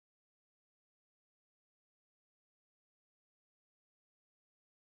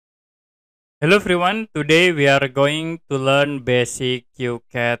Hello everyone, today we are going to learn basic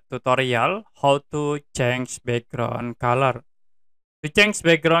QCAD tutorial how to change background color. To change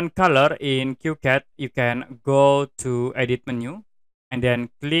background color in QCAD, you can go to edit menu and then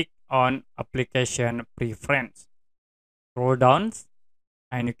click on application preference. Scroll down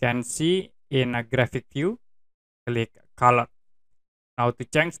and you can see in a graphic view, click color. Now to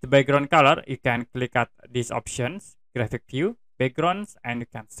change the background color, you can click at these options, graphic view, backgrounds, and you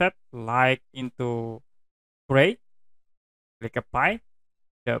can set light into gray. Click apply,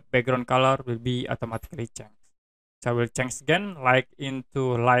 the background color will be automatically changed. So I will change again like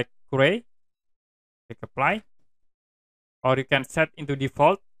into light gray. Click apply, or you can set into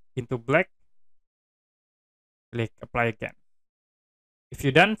default into black. Click apply again. If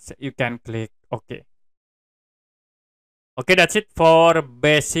you done, you can click OK. Okay, that's it for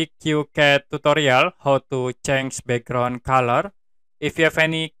basic QCAD tutorial how to change background color. If you have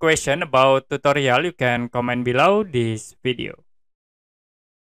any question about tutorial, you can comment below this video.